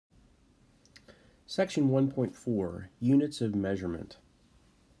Section 1.4, Units of Measurement.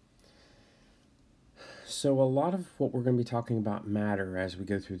 So a lot of what we're going to be talking about matter as we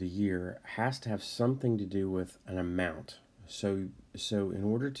go through the year has to have something to do with an amount. So in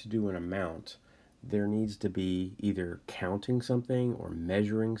order to do an amount, there needs to be either counting something or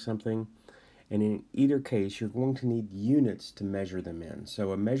measuring something. And in either case, you're going to need units to measure them in.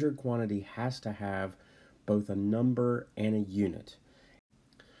 So a measured quantity has to have both a number and a unit.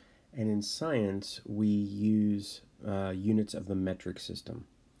 And in science, we use units of the metric system.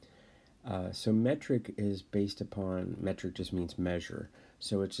 So metric is based upon, metric just means measure.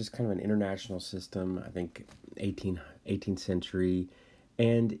 So it's just kind of an international system, I think 18th century.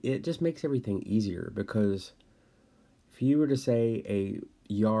 And it just makes everything easier because if you were to say a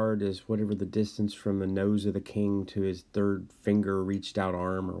yard is whatever the distance from the nose of the king to his third finger reached out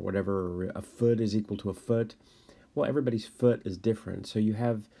arm or whatever, or a foot is equal to a foot, well, everybody's foot is different. So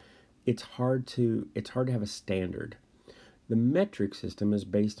it's hard to have a standard. The metric system is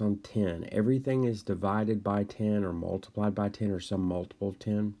based on 10. Everything is divided by 10 or multiplied by 10 or some multiple of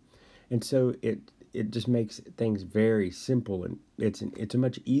 10. And so it just makes things very simple, and it's a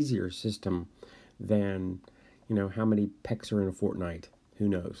much easier system than, how many pecks are in a fortnight. Who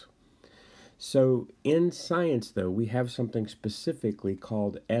knows? So in science, though, we have something specifically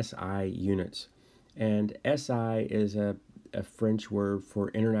called SI units. And SI is a French word for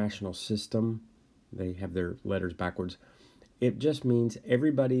international system. They have their letters backwards. It just means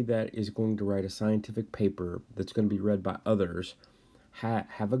everybody that is going to write a scientific paper that's going to be read by others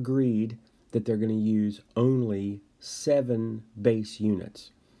have agreed that they're going to use only 7 base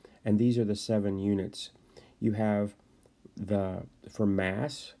units. And these are the 7 units. You have for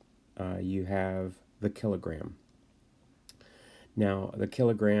mass, you have the kilogram. Now, the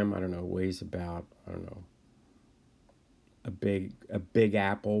kilogram, weighs about, a big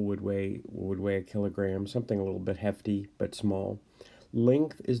apple would weigh a kilogram, something a little bit hefty but small.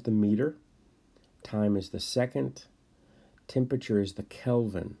 Length is the meter, time is the second, temperature is the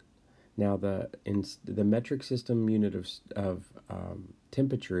Kelvin. Now the metric system unit of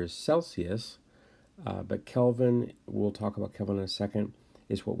temperature is Celsius, but Kelvin, we'll talk about Kelvin in a second,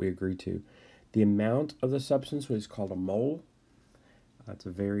 is what we agree to. The amount of the substance is called a mole. That's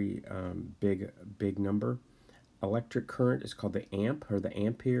a very big number. Electric current is called the amp or the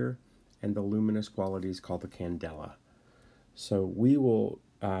ampere, and the luminous quality is called the candela. So we will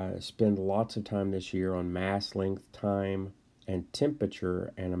spend lots of time this year on mass, length, time, and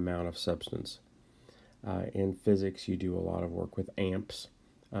temperature and amount of substance. In physics, you do a lot of work with amps,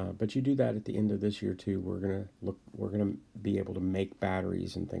 but you do that at the end of this year too. We're gonna be able to make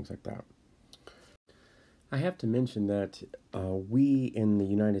batteries and things like that. I have to mention that we in the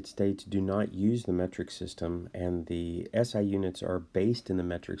United States do not use the metric system, and the SI units are based in the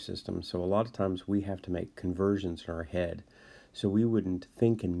metric system, so a lot of times we have to make conversions in our head. So we wouldn't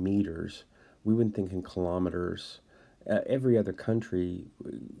think in meters, we wouldn't think in kilometers. Every other country,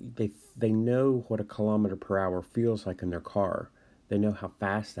 they know what a kilometer per hour feels like in their car. They know how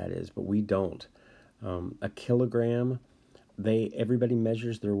fast that is, but we don't. A kilogram, everybody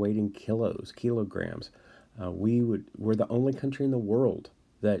measures their weight in kilograms. We're the only country in the world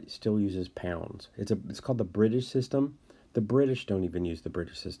that still uses pounds. It's called the British system. The British don't even use the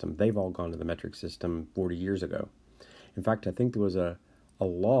British system. They've all gone to the metric system 40 years ago. In fact, I think there was a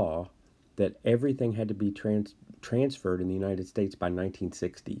law that everything had to be transferred in the United States by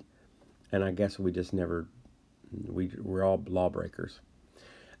 1960. And I guess we just never, we're all lawbreakers.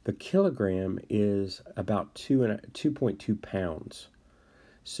 The kilogram is about 2.2 pounds.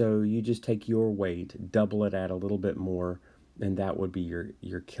 So you just take your weight, double it, add a little bit more, and that would be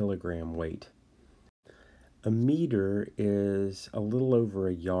your kilogram weight. A meter is a little over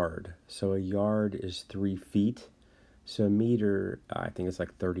a yard. So a yard is 3 feet. So a meter, I think it's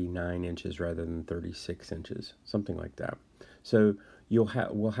like 39 inches rather than 36 inches, something like that. So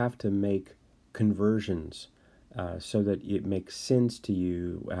we'll have to make conversions so that it makes sense to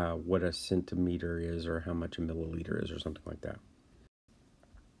you what a centimeter is or how much a milliliter is or something like that.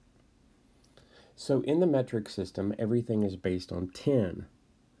 So in the metric system, everything is based on 10.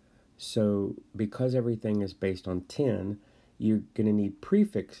 So because everything is based on 10, you're going to need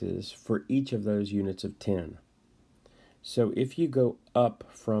prefixes for each of those units of 10. So if you go up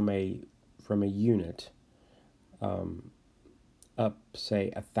from a unit, up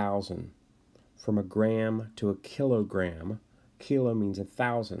say 1,000, from a gram to a kilogram, kilo means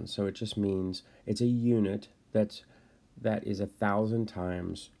 1,000, so it just means it's a unit that is 1,000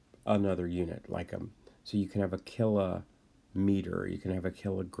 times another unit. So you can have a kilometer, you can have a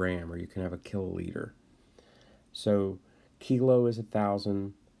kilogram, or you can have a kiloliter. So kilo is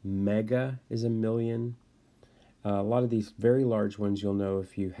 1,000, Mega is a million. A lot of these very large ones you'll know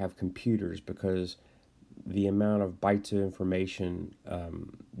if you have computers, because the amount of bytes of information,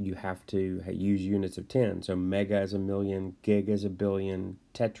 you have to use units of 10. So mega is a million, gig is a billion,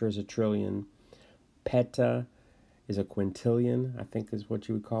 tetra is a trillion, peta is a quintillion, I think is what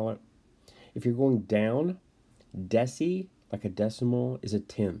you would call it. If you're going down, deci, like a decimal, is a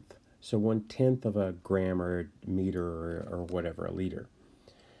tenth. So 1/10 of a gram or a meter or whatever, a liter.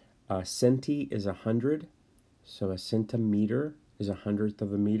 Centi is 100. So a centimeter is 100th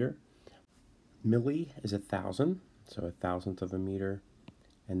of a meter. Milli is 1,000. So 1,000th of a meter.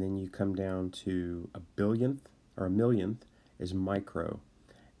 And then you come down to a billionth or a millionth is micro.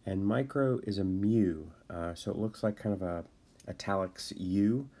 And micro is a mu. So it looks like kind of a italics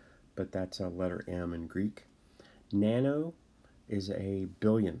U, but that's a letter M in Greek. Nano is a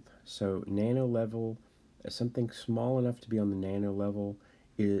billionth. So nano level, something small enough to be on the nano level,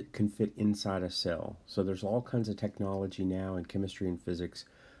 it can fit inside a cell. So there's all kinds of technology now in chemistry and physics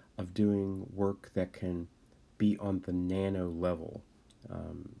of doing work that can be on the nano level.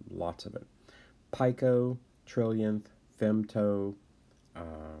 Lots of it. Pico, trillionth, femto,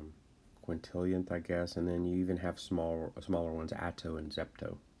 quintillionth, I guess, and then you even have smaller ones, atto and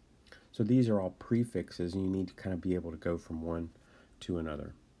zepto. So these are all prefixes, and you need to kind of be able to go from one to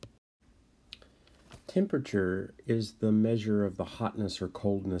another. Temperature is the measure of the hotness or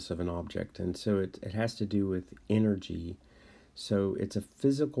coldness of an object, and so it has to do with energy. So it's a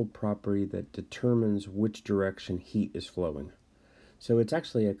physical property that determines which direction heat is flowing. So it's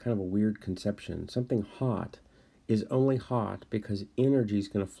actually a kind of a weird conception. Something hot is only hot because energy is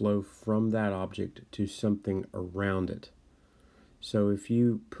going to flow from that object to something around it. So if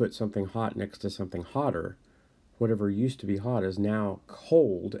you put something hot next to something hotter, whatever used to be hot is now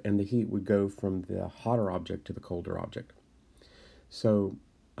cold, and the heat would go from the hotter object to the colder object. So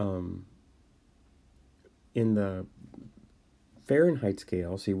in the Fahrenheit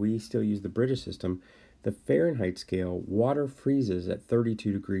scale, see, we still use the British system. The Fahrenheit scale, water freezes at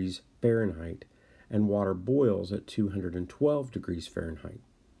 32 degrees Fahrenheit, and water boils at 212 degrees Fahrenheit.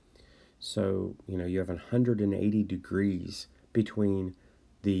 So, you have 180 degrees between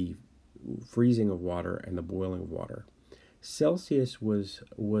the freezing of water and the boiling of water. Celsius was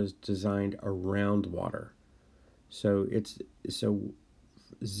designed around water. So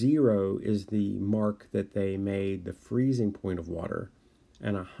 0 is the mark that they made the freezing point of water,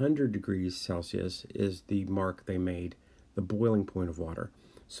 and 100 degrees Celsius is the mark they made the boiling point of water.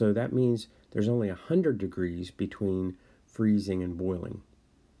 So that means there's only 100 degrees between freezing and boiling.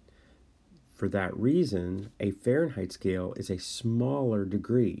 For that reason, a Fahrenheit scale is a smaller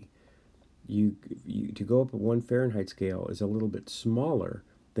degree. To go up a 1 Fahrenheit scale is a little bit smaller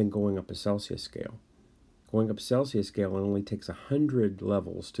than going up a Celsius scale. Going up a Celsius scale, it only takes 100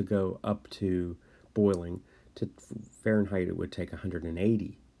 levels to go up to boiling. To Fahrenheit, it would take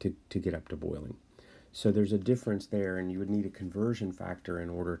 180 to get up to boiling. So there's a difference there, and you would need a conversion factor in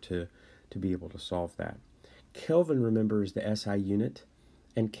order to be able to solve that. Kelvin, remember, is the SI unit,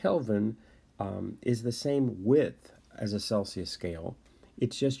 and Kelvin is the same width as a Celsius scale.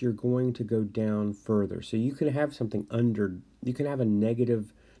 It's just you're going to go down further. So you can have something you can have a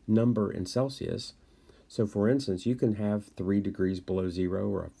negative number in Celsius. So for instance, you can have 3 degrees below zero,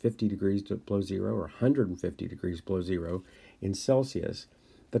 or 50 degrees below zero, or 150 degrees below zero in Celsius.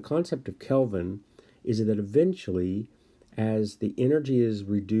 The concept of Kelvin is that eventually, as the energy is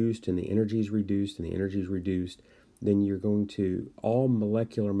reduced and the energy is reduced and the energy is reduced, then all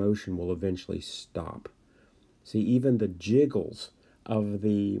molecular motion will eventually stop. See, even the jiggles of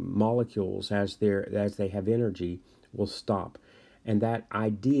the molecules as they have energy will stop. And that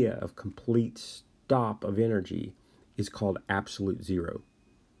idea of complete stop of energy is called absolute zero.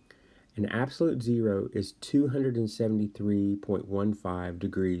 And absolute zero is 273.15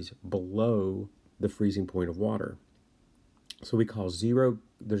 degrees below the freezing point of water. So we call zero,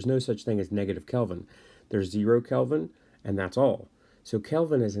 there's no such thing as negative Kelvin. There's 0 Kelvin, and that's all. So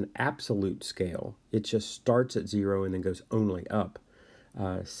Kelvin is an absolute scale. It just starts at 0 and then goes only up.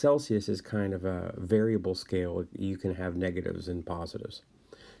 Celsius is kind of a variable scale. You can have negatives and positives.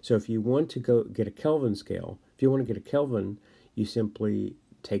 So if you want to go get a Kelvin scale, if you want to get a Kelvin, you simply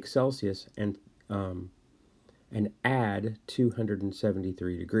take Celsius and add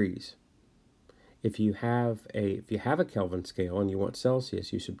 273 degrees. If you have a Kelvin scale and you want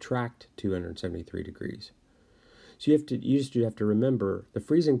Celsius, you subtract 273 degrees. So you just have to remember the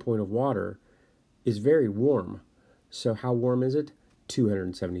freezing point of water is very warm. So how warm is it?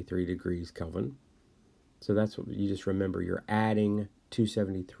 273 degrees Kelvin. So that's what you just remember. You're adding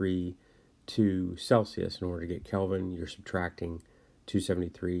 273 to Celsius in order to get Kelvin. You're subtracting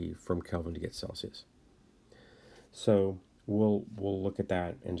 273 from Kelvin to get Celsius. So we'll look at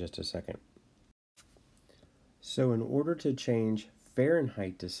that in just a second. So in order to change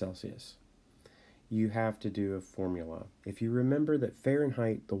Fahrenheit to Celsius, you have to do a formula. If you remember that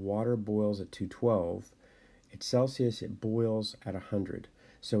Fahrenheit, the water boils at 212, at Celsius it boils at 100.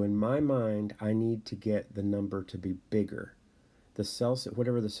 So in my mind, I need to get the number to be bigger. The Celsius,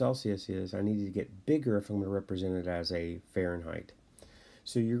 whatever the Celsius is, I need to get bigger if I'm going to represent it as a Fahrenheit.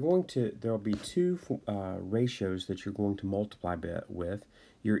 So there'll be two ratios that you're going to multiply with.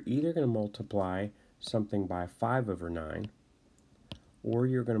 You're either going to multiply something by 5 over 9, or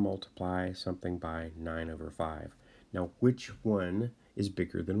you're going to multiply something by 9 over 5. Now, which one is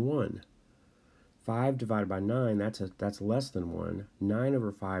bigger than 1? 5 divided by 9, that's less than 1. 9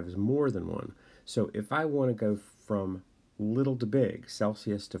 over 5 is more than 1. So if I want to go from little to big,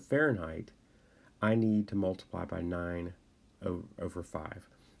 Celsius to Fahrenheit, I need to multiply by 9 over 5.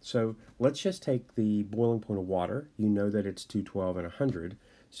 So let's just take the boiling point of water. You know that it's 212 and 100.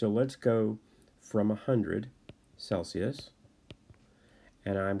 So let's go from 100 Celsius,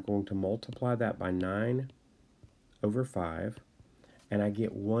 and I'm going to multiply that by 9 over 5, and I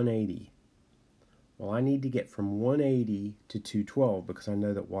get 180. Well, I need to get from 180 to 212 because I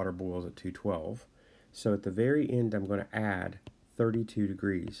know that water boils at 212. So at the very end, I'm going to add 32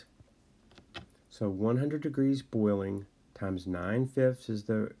 degrees. So 100 degrees boiling times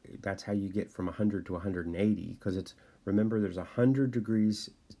 9/5 that's how you get from 100 to 180, because remember, there's 100 degrees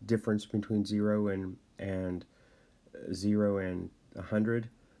difference between 0 and 100,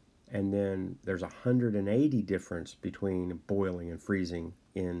 and then there's 180 difference between boiling and freezing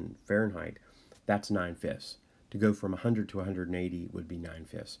in Fahrenheit. That's 9/5. To go from 100 to 180 would be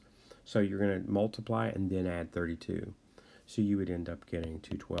 9/5. So you're going to multiply and then add 32. So you would end up getting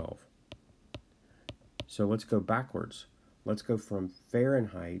 212. So let's go backwards. Let's go from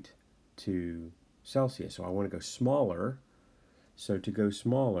Fahrenheit to Celsius. So I want to go smaller. So to go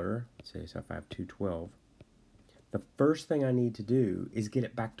smaller, let's say if I have 212, the first thing I need to do is get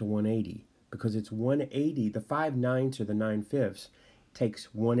it back to 180, because it's 180. The 5/9 or the 9/5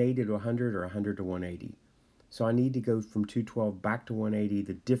 takes 180 to 100 or 100 to 180. So I need to go from 212 back to 180,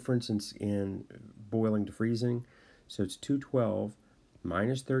 the difference in boiling to freezing. So it's 212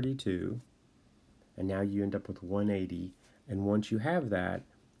 minus 32, and now you end up with 180. And once you have that,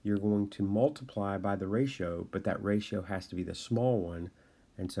 you're going to multiply by the ratio, but that ratio has to be the small one,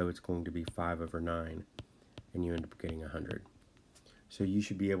 and so it's going to be 5 over 9, and you end up getting 100. So you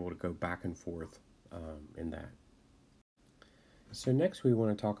should be able to go back and forth in that. So next we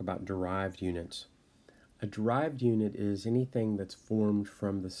want to talk about derived units. A derived unit is anything that's formed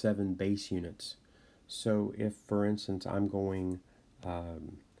from the 7 base units. So if, for instance, I'm going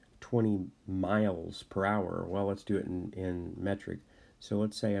 20 miles per hour, well, let's do it in metric. So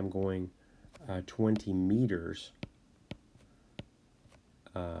let's say I'm going 20 meters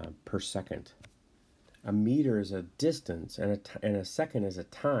per second. A meter is a distance, and a second is a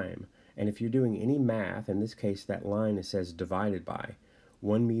time. And if you're doing any math, in this case, that line says divided by.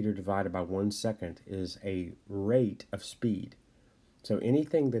 1 meter divided by 1 second is a rate of speed. So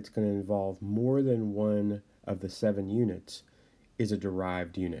anything that's going to involve more than one of the 7 units is a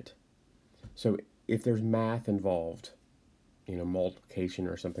derived unit. So if there's math involved, multiplication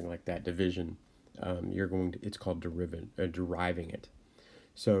or something like that, division, it's called deriving it.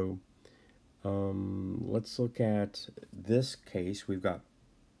 So let's look at this case. We've got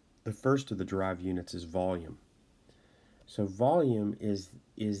the first of the derived units is volume. So volume is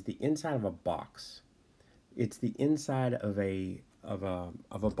the inside of a box. It's the inside of a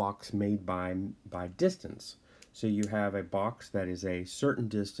box made by distance. So you have a box that is a certain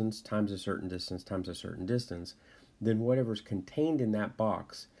distance times a certain distance times a certain distance. Then whatever's contained in that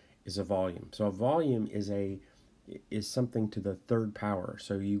box is a volume. So a volume is something to the third power.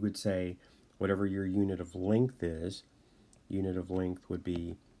 So you would say whatever your unit of length is, unit of length would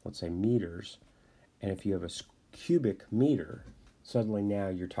be, let's say, meters. And if you have a cubic meter, suddenly now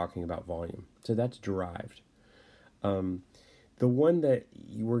you're talking about volume. So that's derived. The one that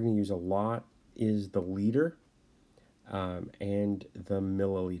we're going to use a lot is the liter and the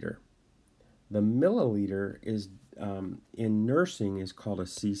milliliter. The milliliter is in nursing is called a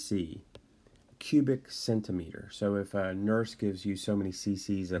cc, cubic centimeter. So if a nurse gives you so many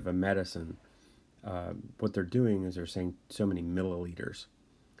cc's of a medicine, what they're doing is they're saying so many milliliters.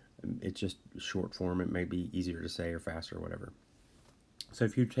 It's just short form. It may be easier to say or faster or whatever. So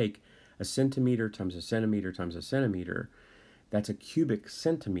if you take a centimeter times a centimeter times a centimeter, that's a cubic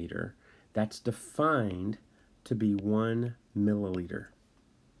centimeter. That's defined to be 1 milliliter.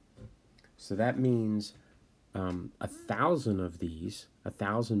 So that means 1,000 of these,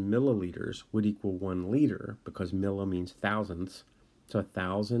 1,000 milliliters, would equal 1 liter, because milli means thousandths. So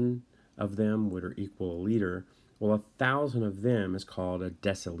 1,000 of them would equal a liter. Well, 1,000 of them is called a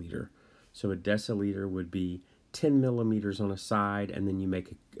deciliter. So a deciliter would be 10 millimeters on a side, and then you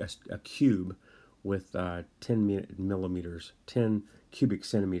make a cube with 10 millimeters, 10 cubic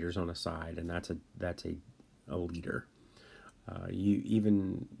centimeters on a side, and that's a liter. You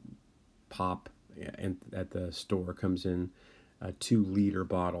even pop at the store comes in 2-liter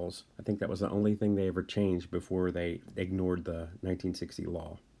bottles. I think that was the only thing they ever changed before they ignored the 1960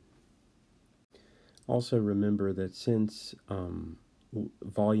 law. Also remember that since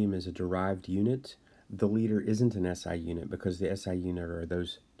volume is a derived unit, the liter isn't an SI unit, because the SI unit are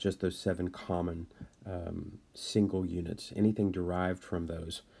just those 7 common single units. Anything derived from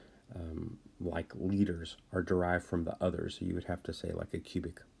those, like liters, are derived from the others. So you would have to say like a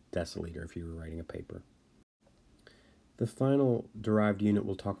cubic deciliter if you were writing a paper. The final derived unit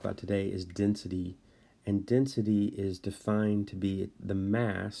we'll talk about today is density, and density is defined to be the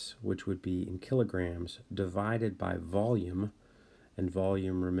mass, which would be in kilograms, divided by volume, and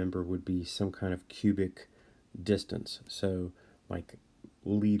volume, remember, would be some kind of cubic distance. So like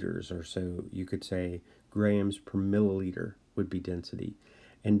liters, or so you could say grams per milliliter would be density.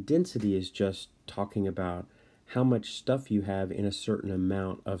 And density is just talking about how much stuff you have in a certain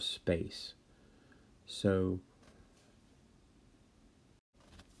amount of space. So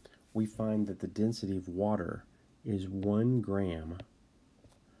we find that the density of water is 1 gram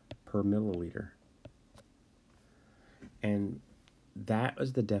per milliliter. And that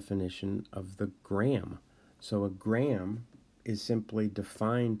is the definition of the gram. So a gram is simply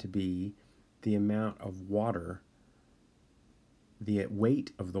defined to be the amount of water, the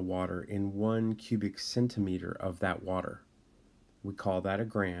weight of the water in 1 cubic centimeter of that water. We call that a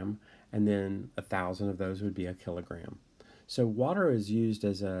gram, and then 1,000 of those would be a kilogram. So water is used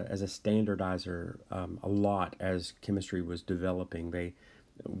as a standardizer a lot as chemistry was developing.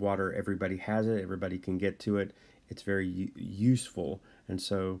 Water, everybody has it, everybody can get to it. It's very useful, and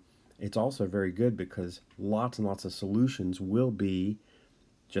so it's also very good because lots and lots of solutions will be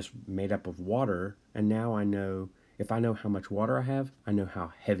just made up of water, and now I know, if I know how much water I have, I know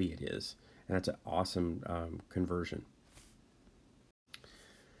how heavy it is, and that's an awesome conversion.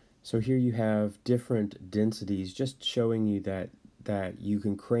 So here you have different densities, just showing you that you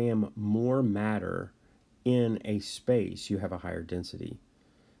can cram more matter in a space. You have a higher density.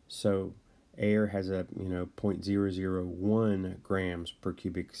 So air has a 0.001 grams per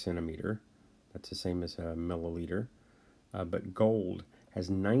cubic centimeter. That's the same as a milliliter. But gold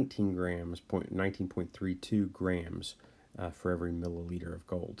has 19.32 grams for every milliliter of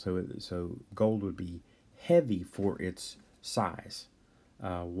gold. So gold would be heavy for its size.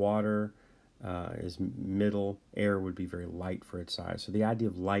 Water is middle. Air would be very light for its size. So the idea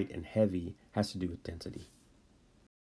of light and heavy has to do with density.